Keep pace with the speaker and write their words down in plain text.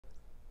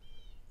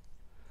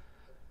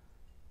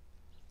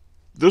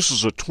This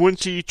is a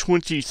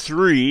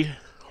 2023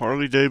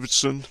 Harley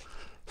Davidson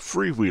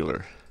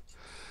FreeWheeler.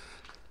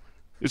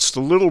 It's the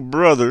little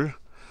brother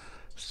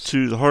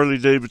to the Harley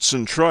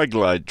Davidson Trike.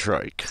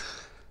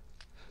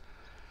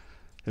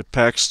 It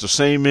packs the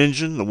same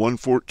engine, the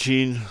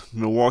 114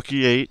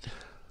 Milwaukee 8,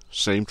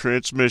 same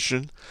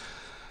transmission.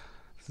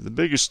 The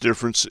biggest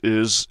difference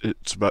is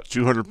it's about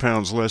 200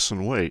 pounds less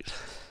in weight.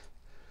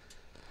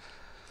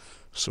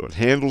 So it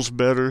handles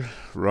better,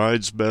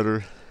 rides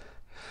better,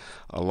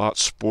 a lot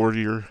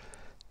sportier.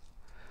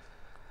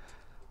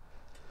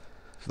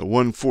 The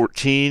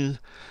 114,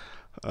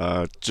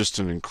 just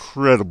an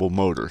incredible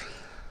motor.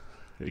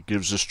 It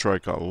gives this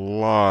trike a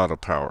lot of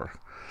power.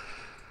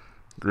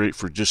 Great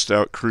for just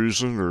out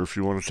cruising or if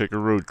you want to take a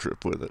road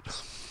trip with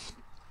it.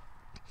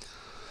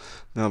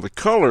 Now the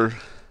color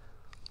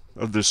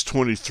of this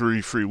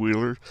 23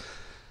 FreeWheeler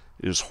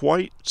is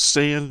white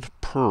sand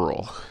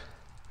pearl.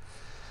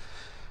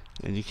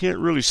 And you can't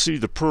really see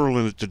the pearl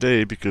in it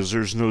today because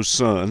there's no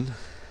sun.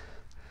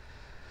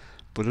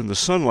 But in the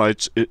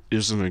sunlights, it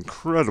is an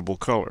incredible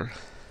color.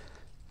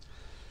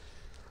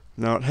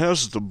 Now it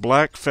has the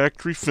black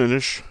factory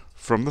finish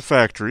from the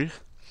factory.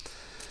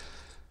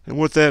 And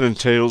what that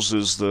entails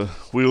is the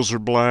wheels are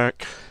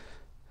black,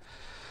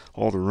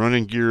 all the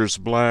running gear is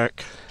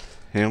black,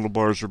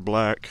 handlebars are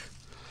black,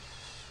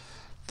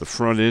 the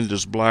front end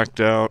is blacked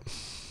out.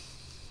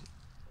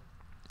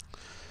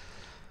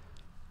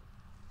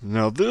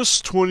 Now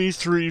this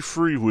 23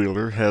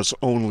 FreeWheeler has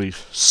only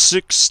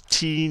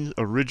 16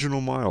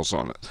 original miles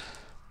on it.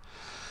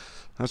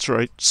 That's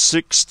right,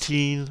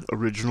 16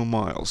 original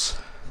miles.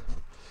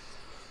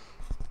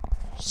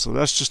 So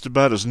that's just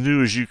about as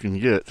new as you can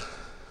get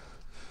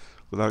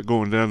without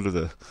going down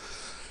to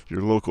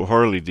your local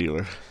Harley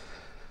dealer.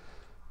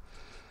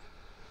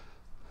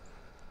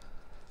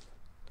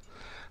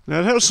 Now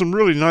it has some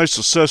really nice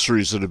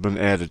accessories that have been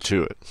added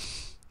to it.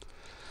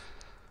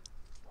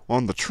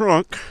 On the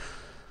trunk,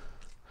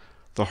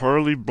 the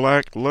Harley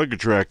black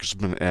luggage rack has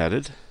been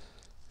added.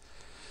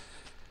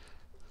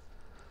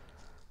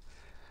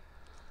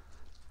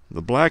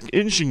 The black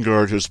engine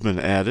guard has been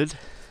added.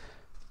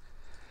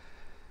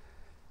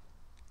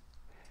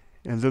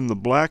 And then the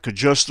black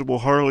adjustable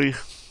Harley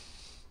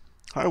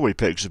highway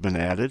pegs have been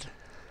added.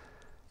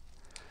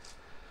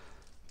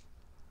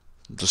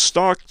 The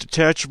stock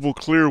detachable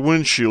clear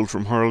windshield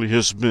from Harley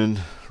has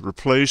been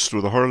replaced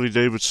with a Harley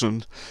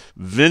Davidson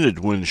vented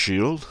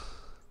windshield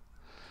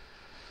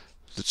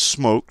that's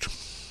smoked.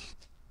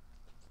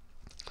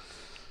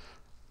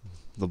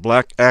 The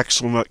black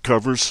axle nut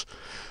covers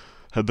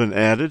have been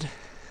added,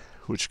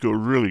 which go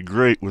really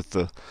great with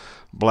the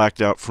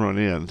blacked out front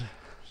end.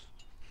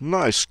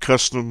 Nice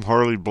custom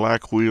Harley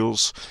black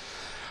wheels.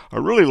 I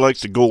really like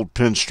the gold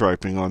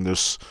pinstriping on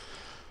this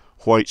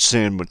white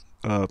sand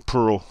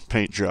pearl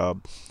paint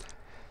job.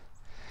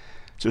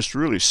 Just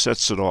really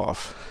sets it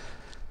off.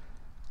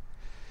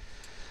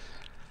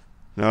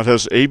 Now it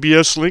has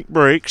ABS link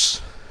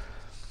brakes.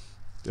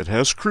 It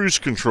has cruise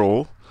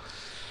control.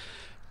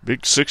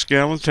 Big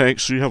 6-gallon tank,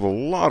 so you have a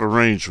lot of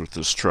range with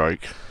this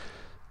trike.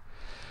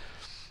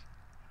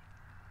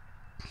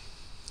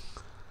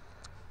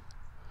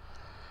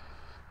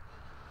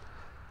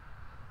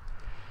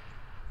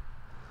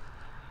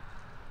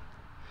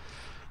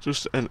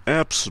 Just an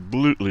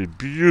absolutely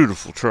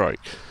beautiful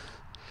trike.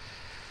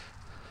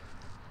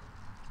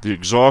 The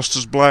exhaust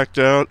is blacked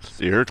out.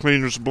 The air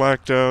cleaner is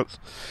blacked out.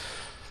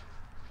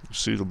 You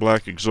see the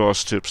black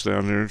exhaust tips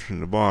down there in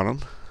the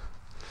bottom.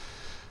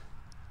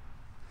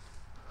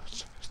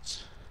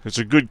 It's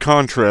a good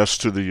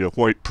contrast to the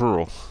white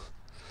pearl.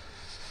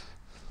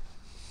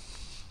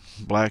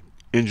 Black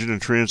engine and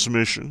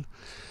transmission.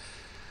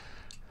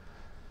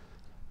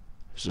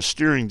 There's a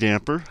steering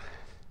damper.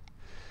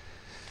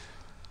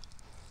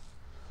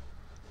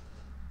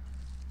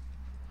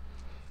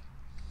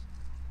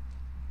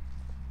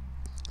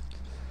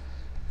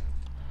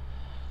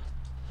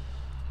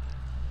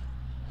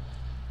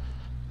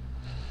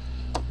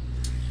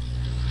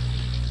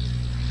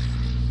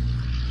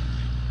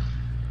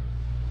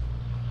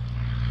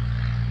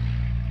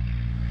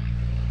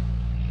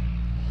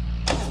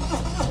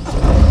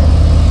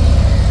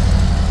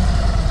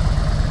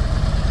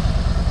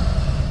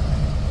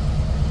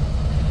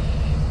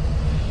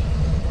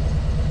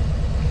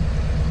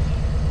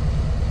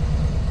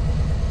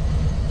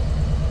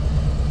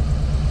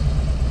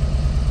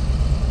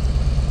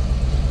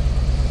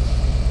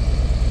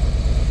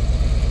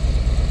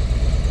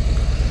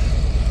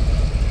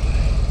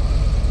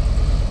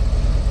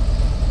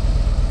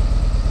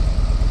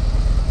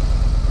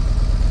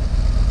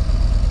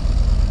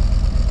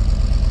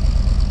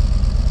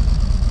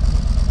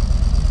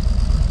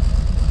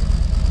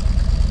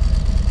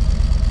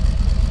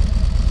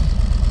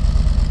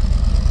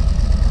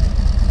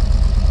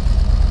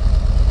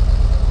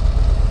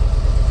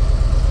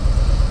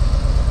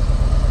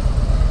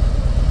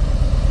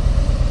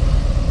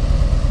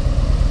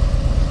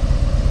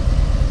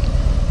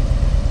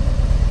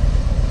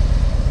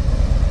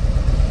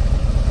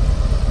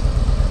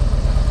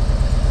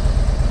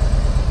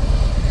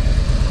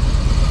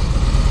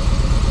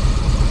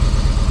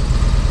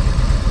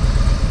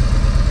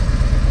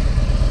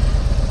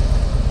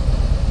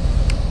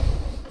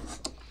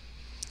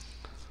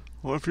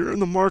 if you're in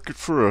the market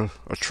for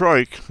a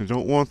trike, you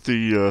don't want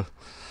the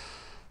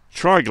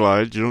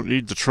Tri-Glide, you don't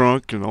need the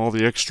trunk and all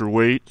the extra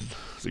weight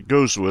that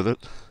goes with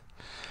it.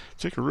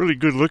 Take a really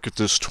good look at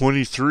this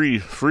 23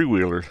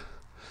 FreeWheeler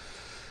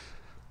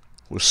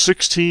with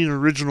 16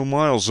 original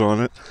miles on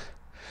it.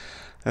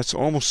 That's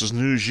almost as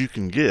new as you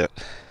can get.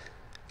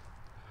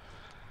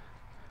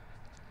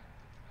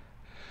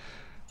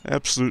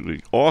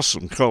 Absolutely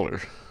awesome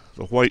color.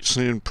 The white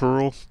sand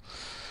pearl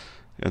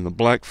and the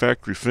black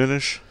factory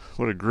finish.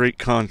 What a great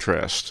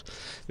contrast.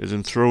 And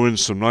then throw in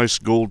some nice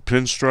gold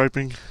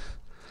pinstriping.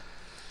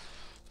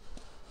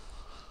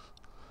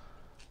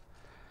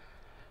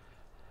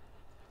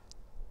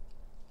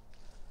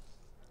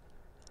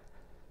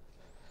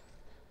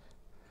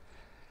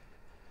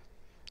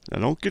 Now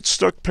don't get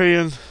stuck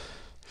paying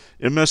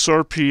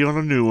MSRP on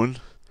a new one,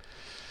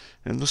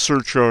 and the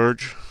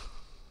surcharge,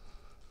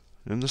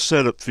 and the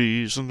setup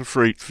fees, and the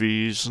freight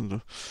fees, and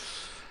the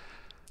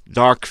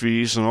dock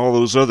fees, and all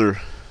those other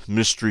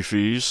mystery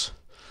fees.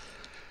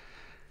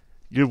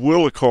 Give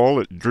Will a call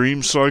at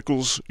Dream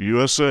Cycles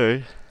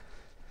USA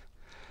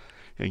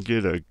and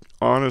get an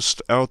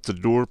honest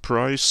out-the-door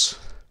price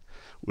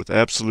with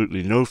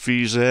absolutely no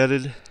fees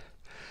added,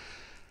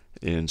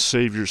 and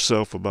save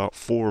yourself about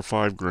 $4 or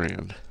 $5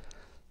 grand.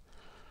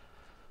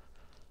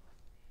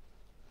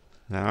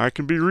 Now I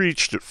can be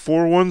reached at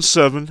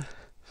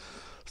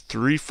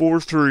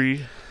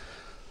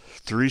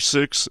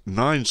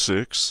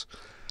 417-343-3696.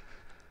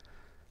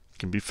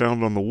 Can be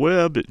found on the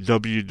web at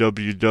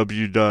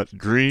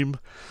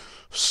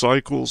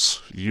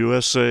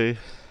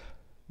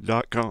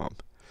www.dreamcyclesusa.com.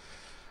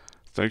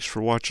 Thanks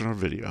for watching our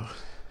video.